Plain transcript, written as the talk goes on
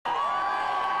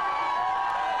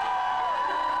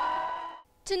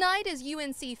Tonight, as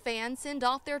UNC fans send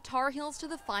off their Tar Heels to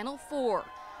the Final Four,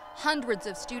 hundreds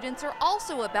of students are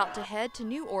also about to head to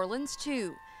New Orleans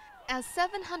too, as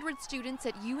 700 students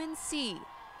at UNC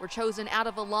were chosen out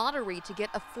of a lottery to get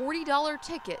a $40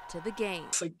 ticket to the game.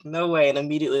 It's like, no way, and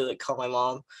immediately called my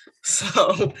mom.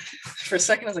 So for a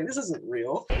second, I was like, this isn't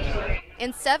real.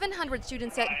 And 700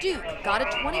 students at Duke got a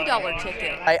 $20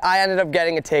 ticket. I ended up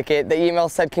getting a ticket. The email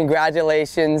said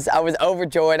congratulations. I was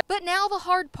overjoyed. But now the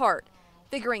hard part,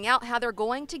 figuring out how they're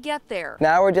going to get there.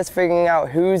 Now we're just figuring out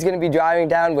who's going to be driving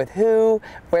down with who,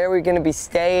 where we're going to be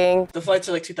staying. The flights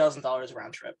are like $2,000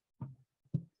 round trip.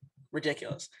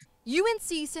 Ridiculous.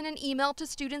 UNC sent an email to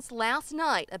students last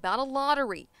night about a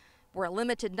lottery where a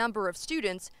limited number of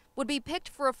students would be picked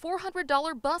for a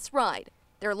 $400 bus ride.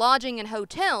 Their lodging and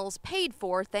hotels paid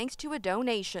for thanks to a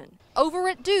donation. Over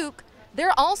at Duke,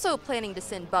 they're also planning to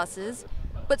send buses,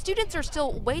 but students are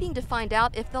still waiting to find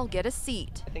out if they'll get a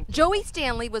seat. Joey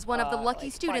Stanley was one of the lucky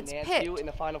students picked,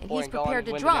 and he's prepared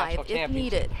to drive if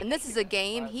needed. And this is a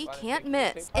game he can't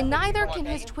miss, and neither can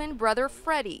his twin brother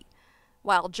Freddie.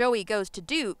 While Joey goes to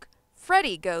Duke,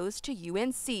 Freddie goes to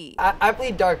UNC. I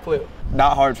bleed dark blue.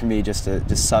 Not hard for me just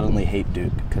to suddenly hate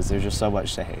Duke because there's just so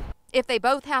much to hate. If they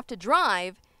both have to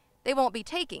drive, they won't be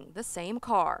taking the same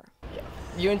car.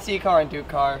 UNC car and Duke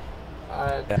car.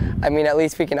 I mean, at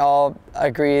least we can all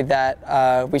agree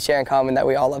that we share in common that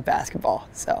we all love basketball.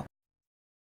 So.